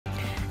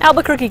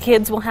Albuquerque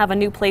kids will have a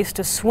new place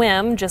to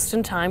swim just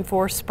in time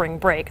for spring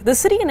break. The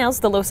city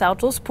announced the Los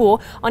Altos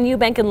Pool on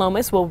Eubank and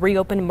Lomas will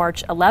reopen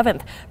March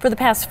 11th. For the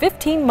past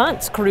 15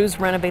 months, crews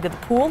renovated the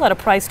pool at a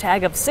price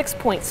tag of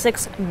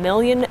 $6.6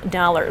 million.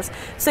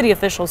 City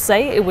officials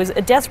say it was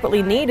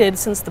desperately needed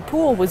since the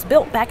pool was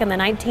built back in the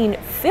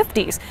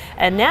 1950s,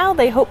 and now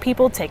they hope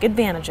people take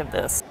advantage of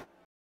this.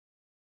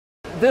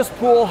 This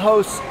pool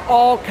hosts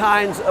all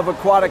kinds of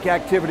aquatic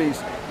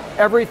activities,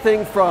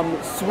 everything from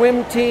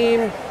swim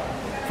team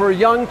for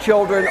young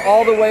children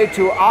all the way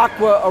to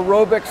aqua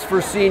aerobics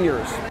for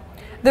seniors.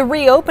 The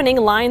reopening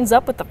lines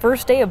up with the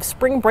first day of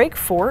spring break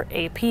for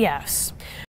APS.